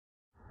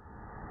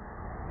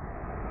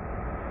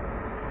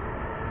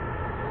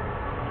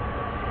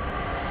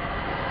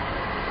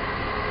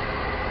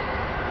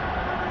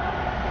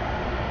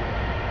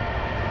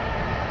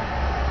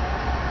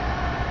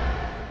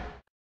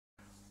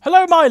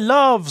Hello, my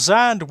loves,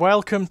 and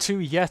welcome to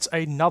yet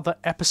another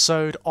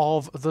episode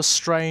of The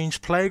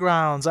Strange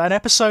Playgrounds, an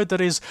episode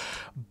that is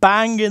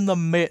bang in the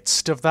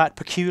midst of that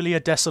peculiar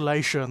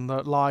desolation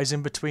that lies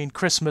in between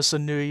Christmas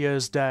and New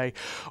Year's Day,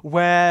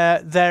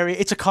 where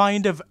it's a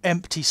kind of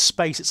empty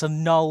space, it's a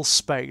null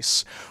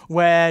space,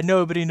 where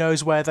nobody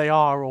knows where they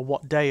are or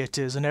what day it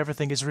is, and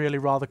everything is really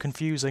rather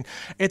confusing.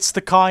 It's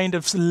the kind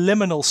of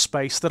liminal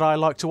space that I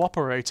like to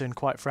operate in,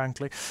 quite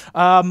frankly.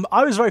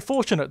 I was very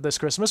fortunate this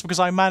Christmas because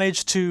I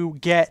managed to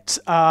get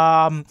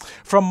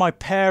from my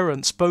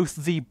parents both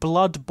the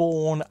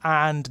Bloodborne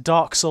and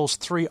Dark Souls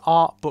 3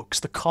 art books,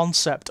 the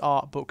concept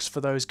art books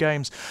for those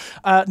games.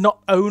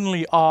 Not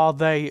only are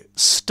they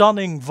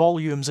stunning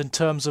volumes in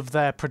terms of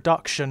their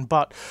production,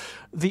 but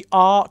the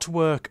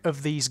artwork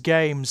of these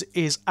games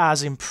is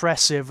as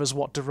impressive as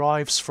what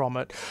derives from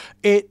it.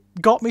 It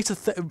got me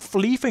to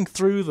leafing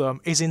through them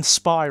is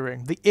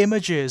inspiring. The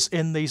images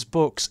in these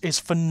books is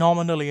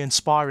phenomenally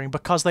inspiring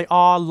because they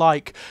are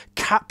like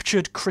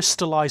captured,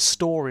 crystallized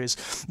stories.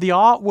 The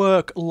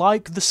artwork,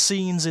 like the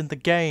scenes in the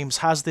games,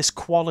 has this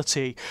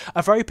quality,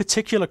 a very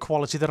particular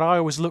quality that I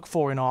always look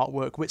for in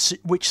artwork,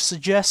 which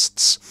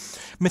suggests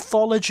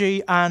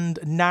mythology and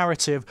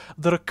narrative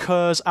that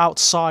occurs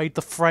outside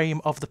the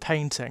frame of the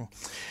painting.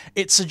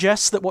 It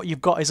suggests that what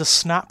you've got is a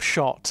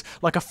snapshot,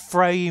 like a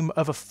frame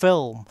of a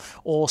film,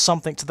 or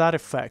something to that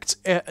effect,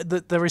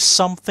 that there is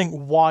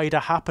something wider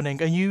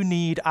happening, and you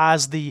need,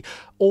 as the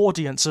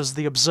audience, as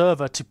the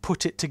observer, to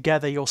put it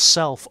together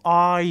yourself.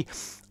 I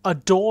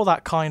adore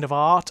that kind of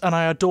art, and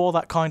I adore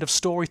that kind of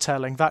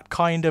storytelling, that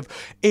kind of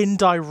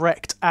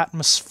indirect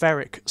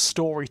atmospheric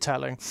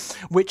storytelling,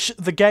 which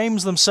the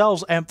games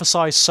themselves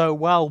emphasize so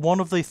well.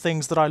 One of the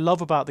things that I love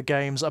about the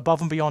games,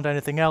 above and beyond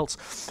anything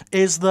else,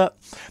 is that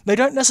they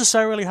don't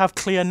necessarily have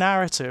clear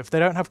narrative, they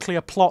don't have clear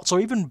plots, or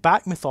even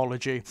back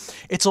mythology.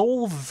 It's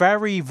all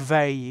very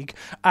vague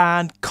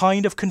and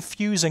kind of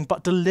confusing,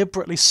 but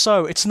deliberately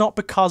so. It's not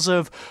because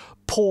of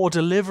poor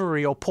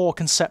delivery or poor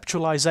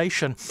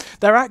conceptualization.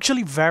 They're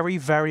actually very,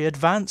 very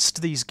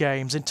advanced, these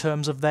games, in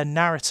terms of their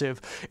narrative,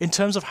 in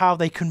terms of how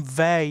they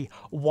convey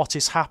what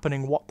is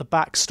happening, what the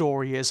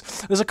backstory is.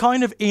 There's a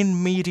kind of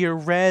in media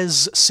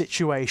res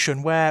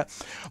situation where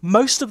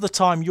most of the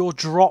time you're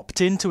dropped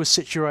into a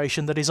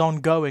situation that is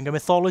ongoing, a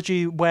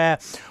mythology where,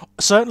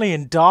 certainly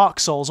in Dark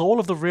Souls,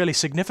 all of the really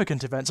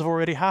significant events have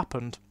already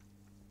happened.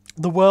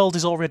 The world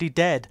is already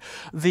dead.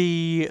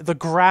 The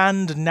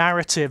grand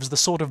narratives, the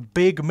sort of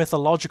big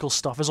mythological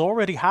stuff has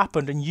already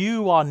happened, and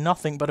you are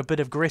nothing but a bit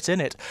of grit in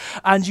it.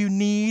 And you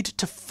need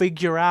to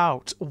figure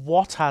out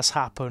what has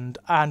happened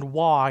and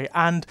why,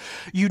 and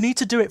you need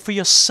to do it for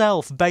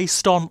yourself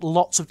based on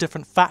lots of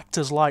different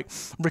factors like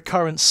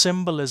recurrent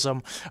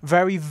symbolism,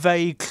 very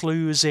vague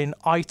clues in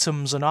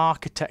items and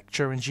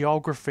architecture and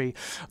geography,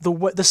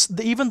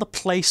 even the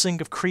placing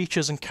of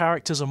creatures and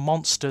characters and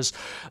monsters.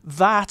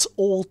 That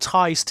all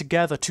ties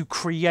together to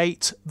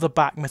create the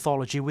back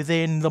mythology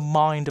within the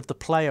mind of the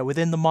player,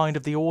 within the mind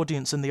of the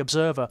audience and the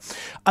observer.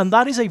 And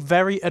that is a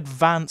very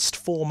advanced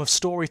form of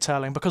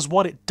storytelling, because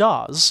what it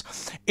does,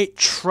 it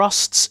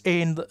trusts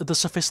in the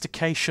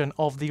sophistication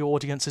of the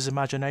audience's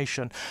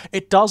imagination.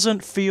 It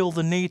doesn't feel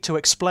the need to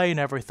explain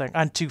everything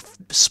and to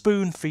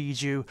spoon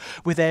feed you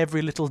with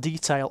every little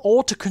detail,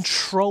 or to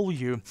control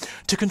you,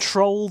 to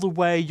control the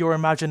way your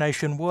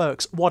imagination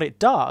works. What it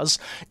does,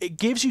 it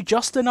gives you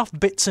just enough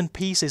bits and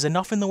pieces,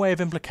 enough in the way of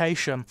implication,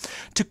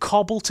 to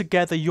cobble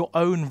together your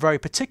own very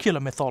particular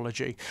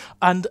mythology.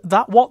 And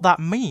what that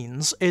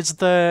means is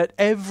that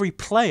every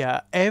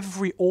player,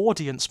 every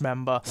audience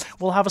member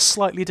will have a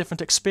slightly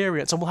different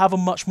experience, and will have a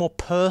much more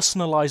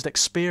personalized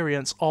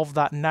experience of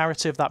that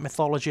narrative, that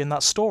mythology, and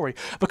that story,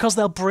 because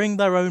they'll bring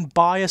their own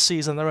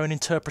biases and their own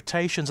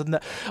interpretations, and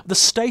the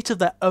state of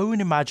their own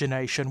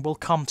imagination will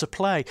come to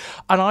play.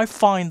 And I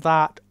find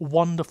that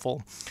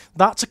wonderful.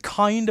 That's a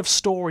kind of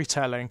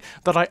storytelling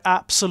that I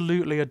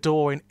absolutely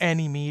adore in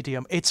any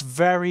medium. It's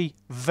very,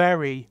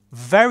 very,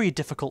 very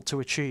difficult to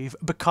achieve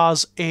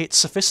because it's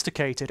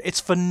sophisticated.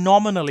 It's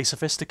phenomenally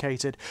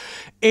sophisticated.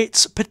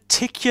 It's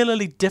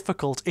particularly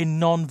difficult in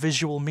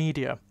non-visual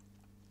media.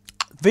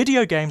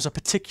 Video games are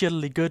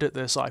particularly good at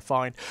this, I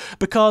find,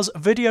 because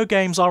video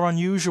games are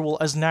unusual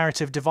as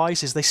narrative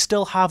devices. They're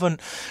still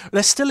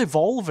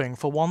evolving,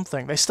 for one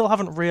thing. They still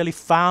haven't really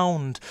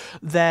found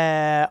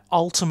their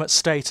ultimate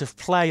state of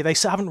play. They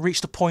haven't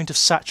reached a point of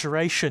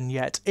saturation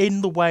yet,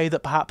 in the way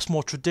that perhaps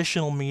more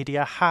traditional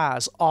media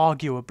has,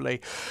 arguably.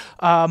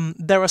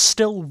 There are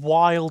still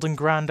wild and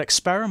grand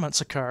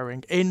experiments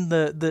occurring in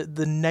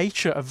the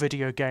nature of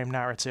video game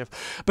narrative.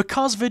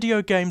 Because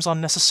video games are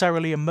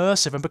necessarily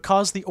immersive, and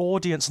because the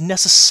audience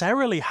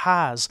necessarily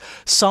has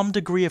some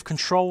degree of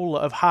control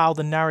of how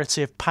the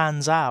narrative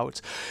pans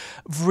out,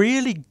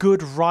 really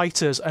good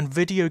writers and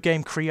video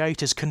game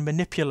creators can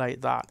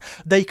manipulate that.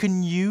 They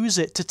can use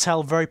it to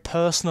tell very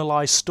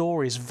personalized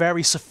stories,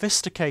 very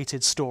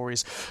sophisticated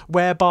stories,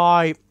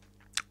 whereby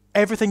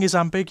everything is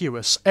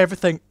ambiguous,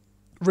 everything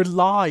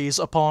relies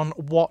upon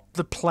what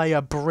the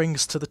player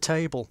brings to the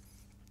table.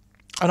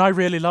 And I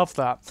really love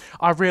that.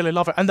 I really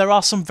love it. And there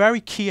are some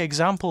very key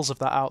examples of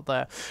that out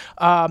there.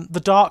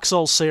 The Dark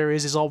Souls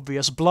series is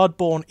obvious.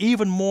 Bloodborne,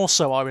 even more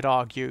so, I would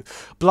argue.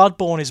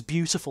 Bloodborne is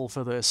beautiful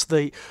for this.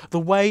 The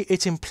way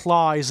it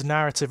implies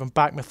narrative and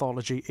back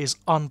mythology is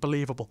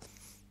unbelievable.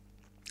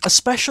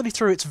 Especially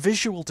through its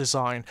visual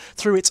design,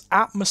 through its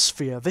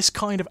atmosphere, this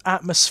kind of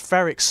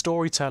atmospheric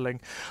storytelling,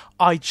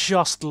 I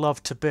just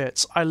love to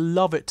bits. I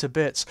love it to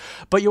bits.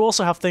 But you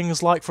also have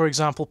things like, for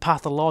example,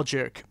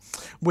 Pathologic,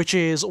 which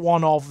is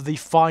one of the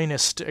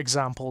finest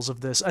examples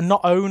of this, and not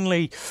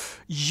only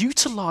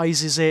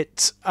utilizes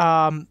it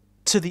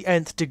to the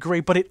nth degree,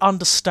 but it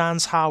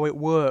understands how it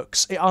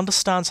works. It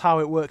understands how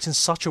it works in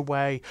such a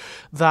way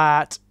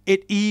that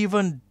it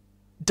even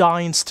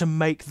deigns to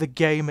make the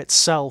game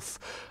itself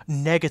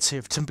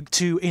negative,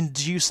 to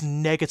induce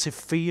negative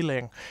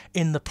feeling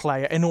in the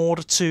player in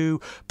order to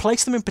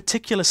place them in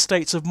particular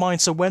states of mind,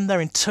 so when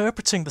they're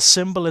interpreting the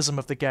symbolism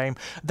of the game,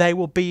 they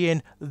will be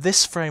in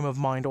this frame of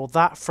mind or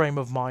that frame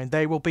of mind.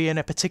 They will be in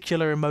a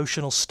particular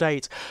emotional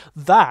state.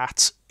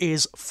 That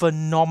is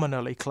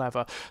phenomenally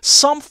clever.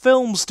 Some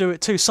films do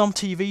it too, some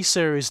TV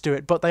series do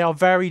it, but they are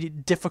very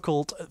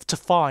difficult to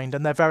find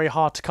and they're very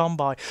hard to come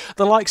by.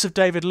 The likes of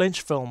David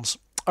Lynch films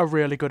are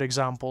really good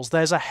examples.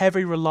 There's a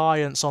heavy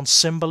reliance on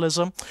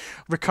symbolism,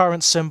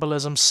 recurrent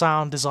symbolism,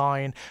 sound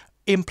design,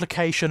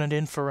 implication and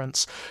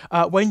inference.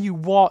 When you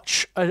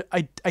watch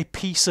a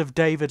piece of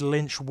David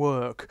Lynch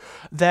work,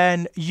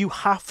 then you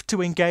have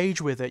to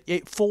engage with it.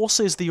 It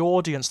forces the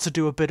audience to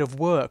do a bit of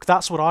work.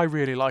 That's what I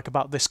really like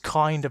about this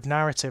kind of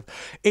narrative.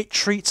 It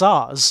treats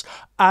us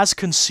as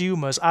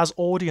consumers, as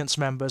audience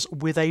members,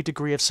 with a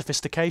degree of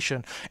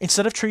sophistication.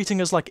 Instead of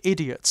treating us like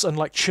idiots and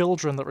like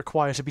children that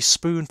require to be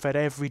spoon-fed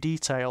every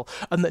detail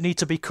and that need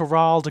to be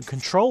corralled and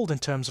controlled in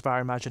terms of our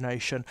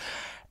imagination,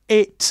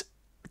 it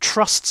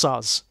trusts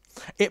us.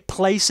 It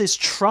places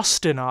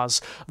trust in us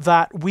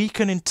that we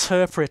can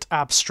interpret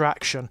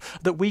abstraction,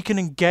 that we can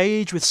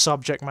engage with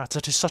subject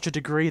matter to such a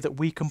degree that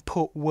we can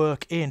put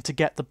work in to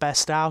get the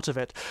best out of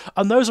it.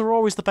 And those are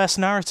always the best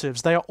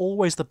narratives. They are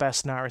always the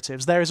best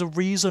narratives. There is a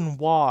reason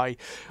why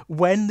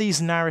when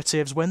these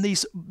narratives, when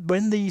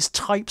these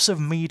types of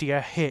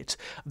media hit,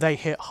 they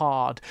hit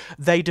hard.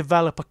 They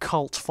develop a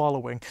cult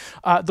following.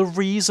 The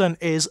reason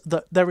is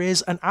that there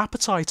is an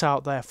appetite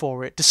out there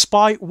for it,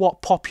 despite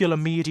what popular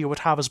media would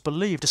have us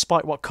believe,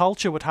 despite what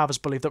culture would have us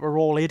believe, that we're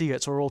all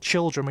idiots, we're all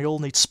children, we all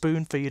need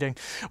spoon feeding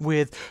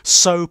with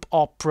soap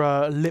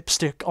opera,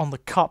 lipstick on the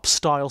cup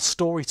style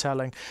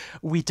storytelling.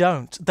 We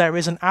don't. There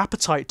is an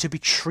appetite to be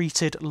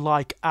treated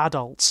like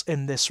adults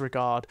in this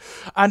regard,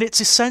 and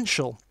it's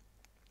essential.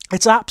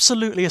 It's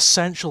absolutely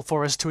essential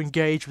for us to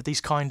engage with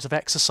these kinds of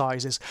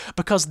exercises,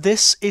 because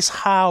this is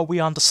how we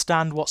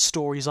understand what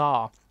stories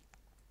are.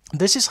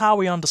 This is how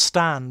we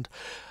understand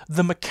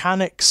the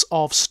mechanics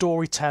of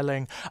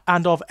storytelling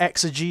and of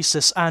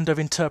exegesis and of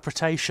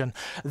interpretation.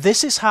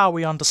 This is how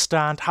we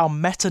understand how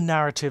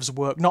meta-narratives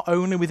work, not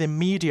only within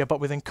media but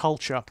within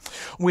culture,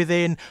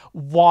 within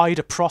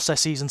wider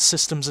processes and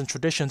systems and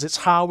traditions. It's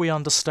how we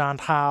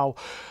understand how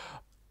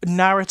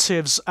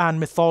narratives and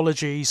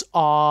mythologies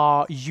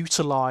are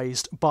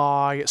utilized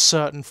by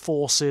certain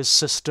forces,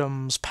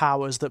 systems,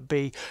 powers that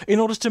be, in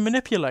order to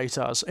manipulate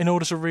us, in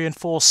order to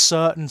reinforce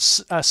certain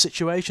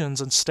situations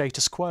and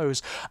status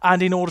quos,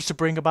 and in order to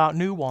bring about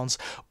new ones.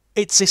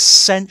 It's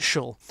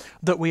essential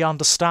that we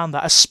understand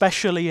that,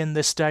 especially in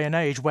this day and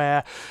age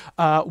where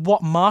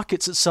what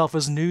markets itself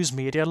as news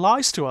media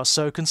lies to us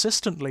so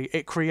consistently.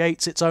 It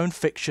creates its own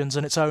fictions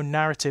and its own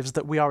narratives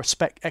that we are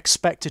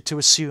expected to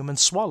assume and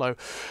swallow.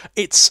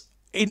 It's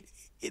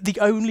the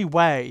only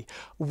way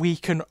we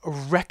can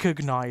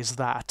recognize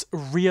that,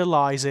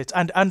 realize it,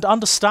 and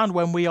understand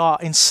when we are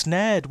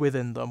ensnared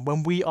within them,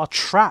 when we are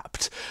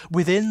trapped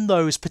within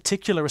those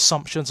particular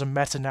assumptions and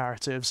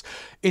meta-narratives,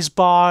 is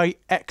by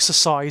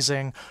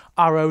exercising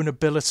our own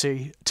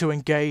ability to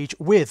engage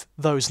with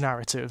those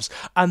narratives.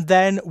 And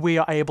then we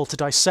are able to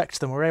dissect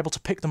them, we're able to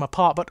pick them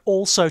apart, but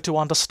also to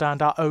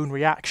understand our own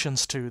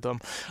reactions to them.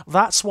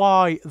 That's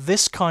why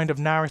this kind of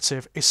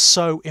narrative is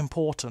so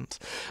important.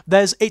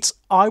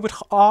 I would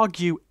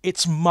argue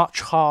it's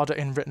much harder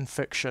in written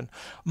fiction.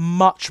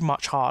 Much,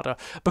 much harder.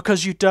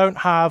 Because you don't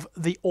have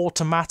the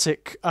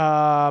automatic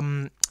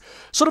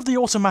the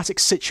automatic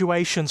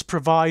situations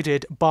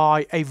provided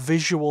by a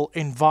visual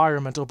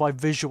environment or by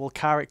visual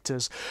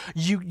characters.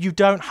 You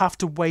don't have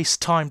to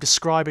waste time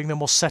describing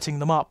them or setting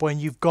them up when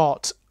you've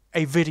got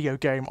a video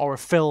game or a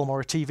film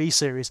or a TV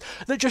series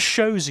that just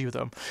shows you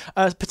them,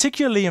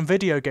 particularly in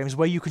video games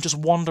where you can just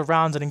wander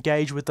around and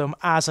engage with them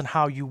as and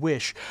how you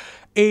wish.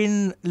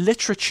 In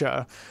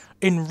literature,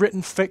 in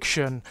written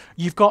fiction,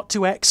 you've got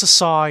to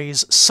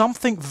exercise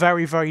something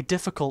very, very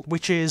difficult,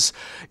 which is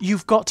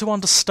you've got to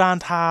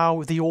understand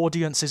how the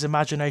audience's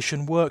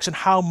imagination works and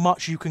how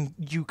much you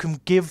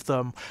can give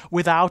them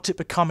without it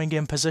becoming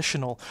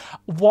impositional.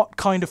 What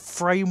kind of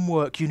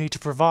framework you need to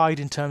provide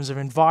in terms of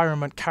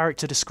environment,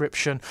 character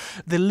description,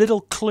 the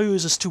little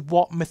clues as to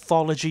what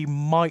mythology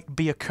might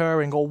be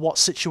occurring or what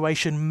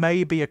situation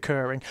may be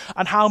occurring,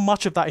 and how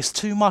much of that is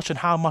too much and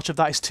how much of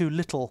that is too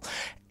little.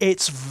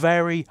 It's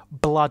very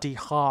bloody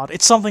hard.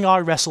 It's something I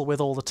wrestle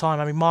with all the time.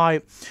 I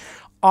mean,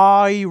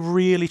 I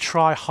really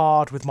try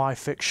hard with my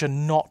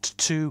fiction not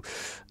to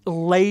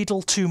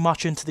ladle too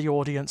much into the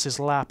audience's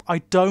lap. I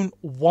don't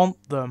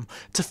want them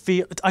to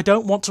feel... I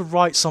don't want to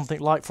write something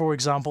like, for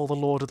example, The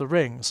Lord of the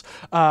Rings.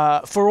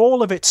 For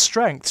all of its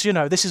strengths, you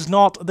know, this is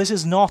not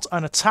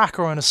an attack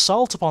or an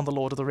assault upon The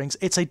Lord of the Rings.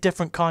 It's a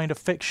different kind of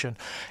fiction.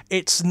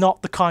 It's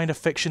not the kind of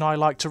fiction I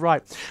like to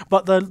write.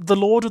 But the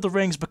Lord of the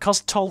Rings,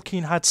 because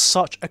Tolkien had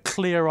such a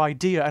clear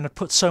idea and had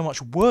put so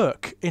much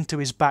work into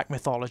his back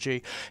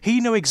mythology, he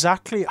knew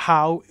exactly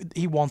how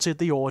he wanted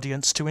the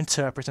audience to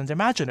interpret and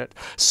imagine it.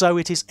 So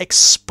it is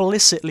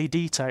explicitly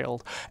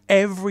detailed.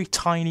 Every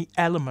tiny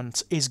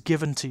element is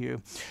given to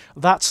you.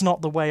 That's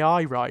not the way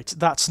I write.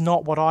 That's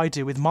not what I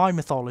do with my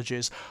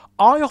mythologies.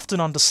 I often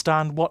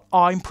understand what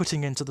I'm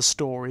putting into the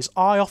stories.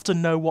 I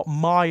often know what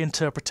my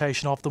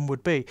interpretation of them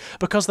would be,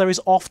 because there is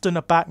often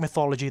a back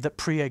mythology that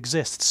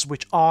pre-exists,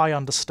 which I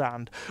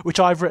understand, which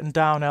I've written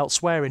down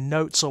elsewhere in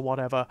notes or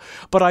whatever,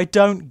 but I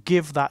don't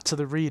give that to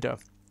the reader.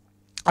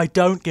 I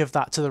don't give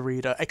that to the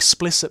reader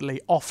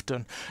explicitly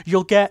often.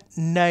 You'll get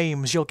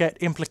names, you'll get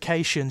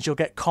implications, you'll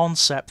get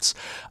concepts,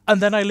 and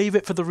then I leave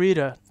it for the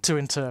reader to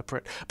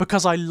interpret,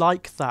 because I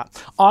like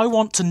that. I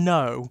want to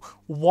know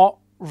what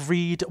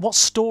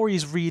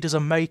stories readers are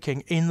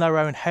making in their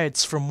own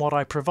heads from what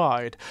I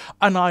provide,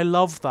 and I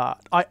love that.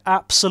 I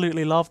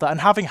absolutely love that.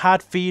 And having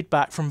had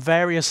feedback from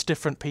various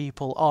different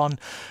people on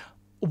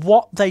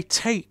what they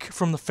take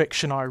from the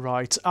fiction I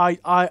write,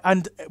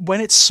 and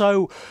when it's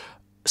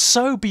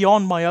so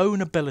beyond my own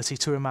ability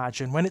to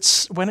imagine, when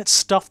it's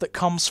stuff that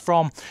comes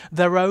from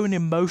their own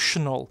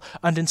emotional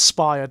and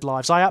inspired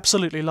lives, I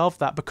absolutely love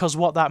that, because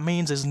what that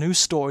means is new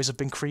stories have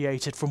been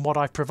created from what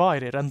I've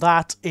provided, and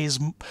that's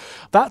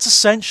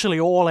essentially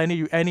all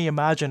any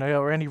imaginer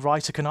or any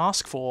writer can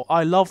ask for.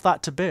 I love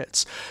that to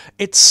bits.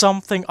 It's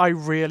something I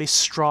really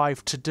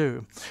strive to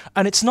do,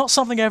 and it's not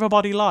something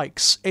everybody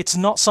likes. It's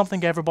not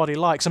something everybody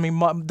likes. I mean,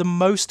 the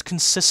most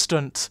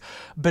consistent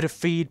bit of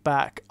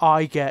feedback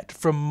I get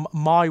from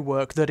my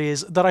work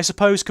that I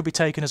suppose could be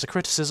taken as a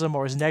criticism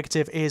or as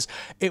negative is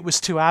it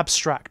was too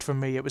abstract for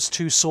me, it was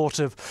too sort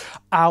of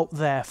out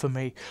there for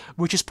me,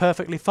 which is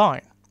perfectly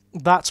fine.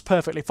 That's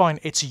perfectly fine.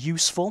 It's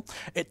useful,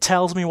 it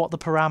tells me what the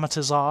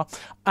parameters are,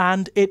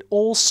 and it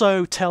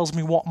also tells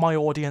me what my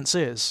audience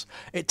is.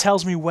 It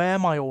tells me where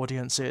my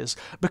audience is,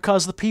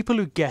 because the people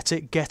who get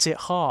it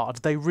hard.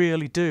 They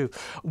really do.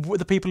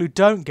 The people who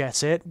don't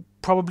get it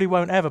probably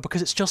won't ever,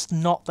 because it's just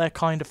not their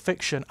kind of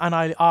fiction, and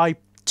I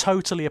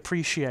totally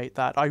appreciate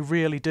that. I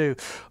really do.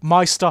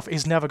 My stuff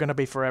is never going to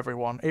be for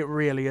everyone. It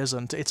really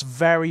isn't. It's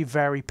very,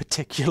 very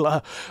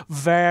particular,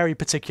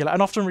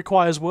 and often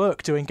requires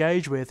work to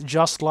engage with,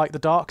 just like the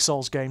Dark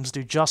Souls games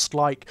do, just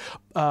like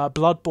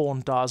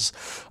Bloodborne does,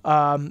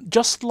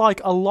 just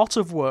like a lot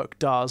of work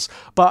does,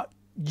 but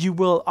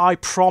I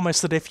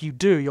promise that if you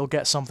do, you'll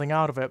get something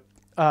out of it.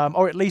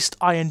 Or at least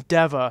I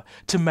endeavour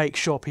to make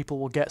sure people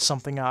will get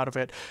something out of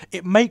it.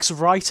 It makes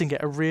writing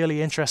it a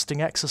really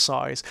interesting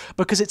exercise,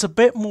 because it's a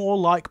bit more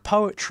like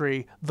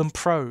poetry than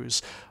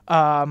prose.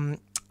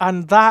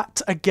 And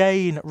that,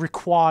 again,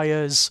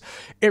 requires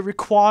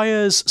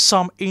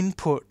some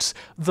input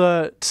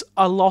that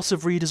a lot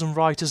of readers and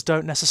writers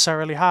don't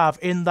necessarily have,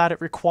 in that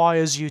it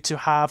requires you to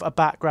have a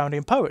background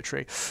in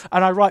poetry.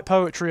 And I write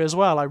poetry as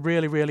well. I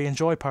really, really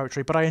enjoy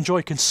poetry, but I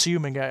enjoy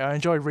consuming it. I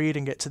enjoy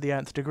reading it to the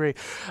nth degree,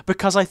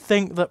 because I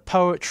think that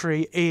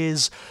poetry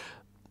is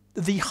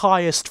the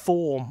highest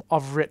form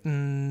of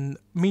written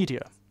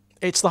media.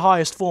 It's the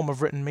highest form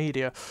of written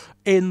media,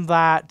 in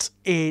that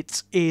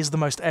it is the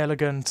most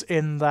elegant,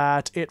 in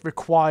that it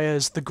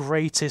requires the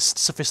greatest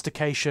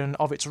sophistication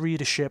of its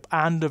readership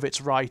and of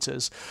its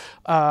writers.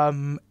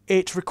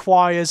 It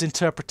requires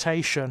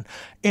interpretation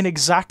in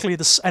exactly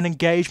and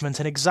engagement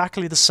in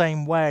exactly the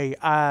same way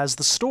as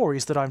the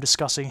stories that I'm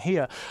discussing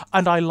here,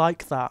 and I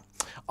like that.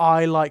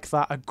 I like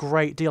that a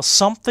great deal.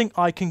 Something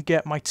I can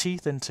get my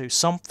teeth into,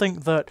 something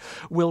that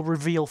will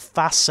reveal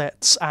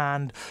facets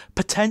and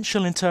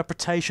potential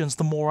interpretations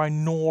the more I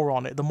gnaw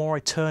on it, the more I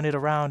turn it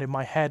around in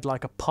my head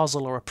like a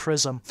puzzle or a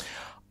prism.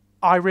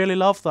 I really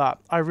love that.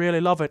 I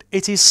really love it.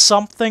 It is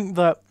something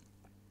that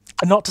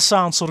Not to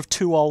sound sort of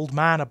too old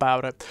man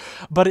about it,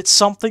 but it's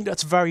something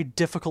that's very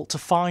difficult to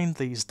find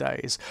these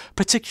days.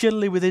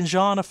 Particularly within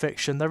genre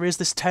fiction, there is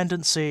this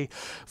tendency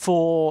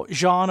for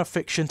genre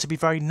fiction to be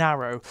very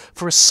narrow,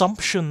 for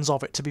assumptions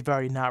of it to be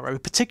very narrow,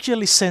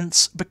 particularly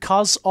since,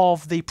 because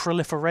of the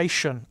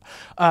proliferation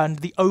and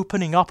the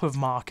opening up of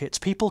markets,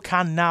 people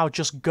can now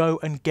just go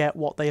and get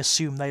what they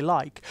assume they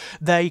like.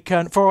 They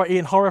can,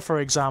 in horror for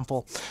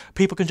example,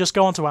 people can just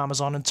go onto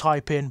Amazon and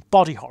type in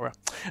body horror.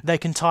 They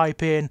can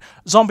type in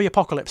zombie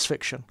apocalypse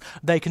fiction.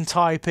 They can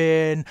type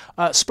in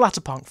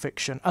splatterpunk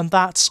fiction, and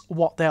that's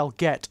what they'll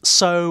get.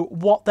 So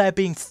what they're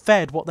being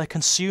fed, what they're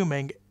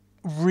consuming,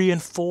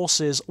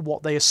 reinforces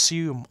what they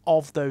assume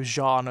of those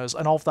genres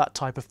and of that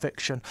type of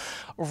fiction,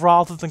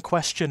 rather than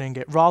questioning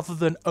it, rather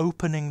than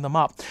opening them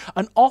up.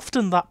 And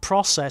often that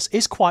process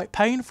is quite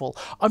painful.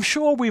 I'm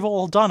sure we've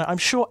all done it. I'm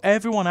sure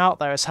everyone out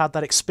there has had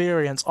that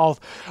experience of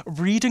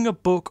reading a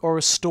book or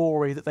a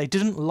story that they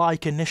didn't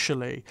like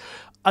initially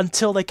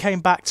until they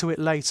came back to it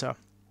later.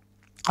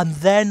 And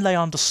then they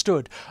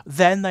understood.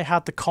 Then they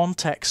had the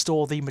context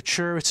or the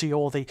maturity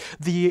or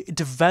the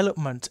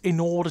development in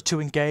order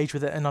to engage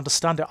with it and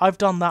understand it. I've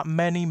done that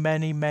many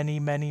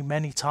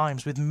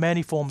times with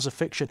many forms of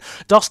fiction.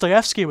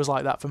 Dostoevsky was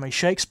like that for me.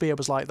 Shakespeare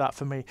was like that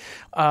for me.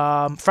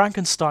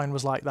 Frankenstein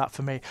was like that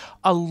for me.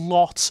 A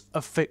lot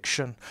of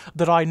fiction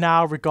that I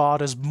now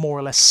regard as more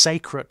or less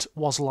sacred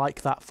was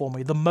like that for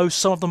me.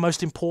 Some of the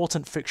most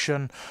important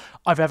fiction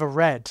I've ever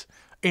read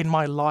in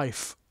my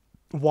life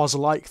was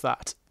like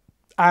that.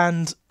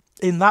 And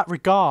in that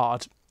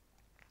regard,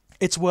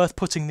 it's worth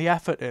putting the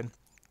effort in.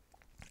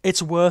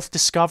 It's worth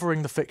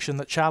discovering the fiction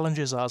that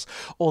challenges us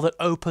or that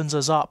opens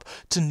us up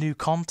to new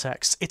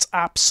contexts. It's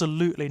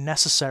absolutely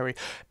necessary.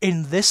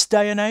 In this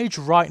day and age,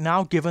 right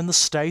now, given the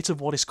state of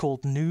what is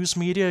called news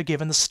media,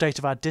 given the state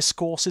of our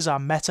discourses, our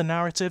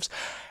meta-narratives,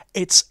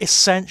 it's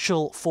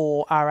essential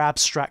for our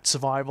abstract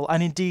survival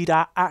and indeed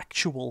our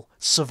actual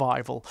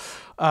survival.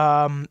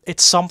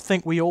 It's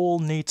something we all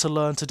need to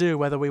learn to do,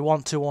 whether we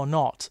want to or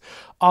not.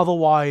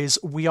 Otherwise,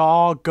 we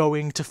are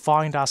going to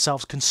find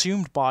ourselves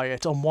consumed by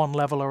it on one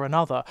level or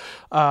another.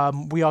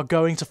 We are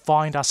going to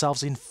find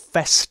ourselves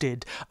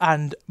infested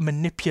and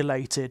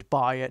manipulated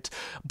by it,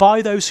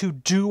 by those who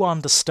do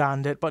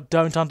understand it but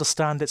don't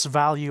understand its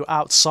value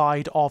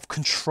outside of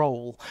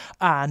control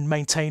and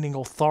maintaining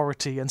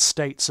authority and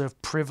states of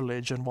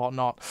privilege and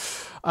whatnot.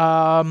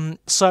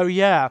 So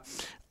yeah,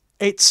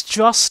 it's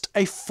just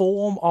a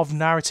form of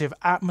narrative,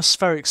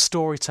 atmospheric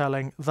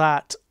storytelling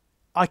that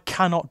I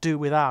cannot do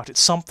without. It's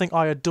something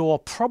I adore,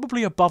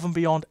 probably above and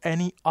beyond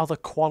any other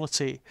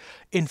quality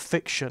in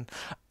fiction,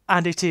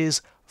 and it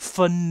is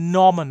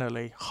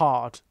phenomenally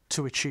hard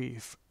to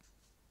achieve.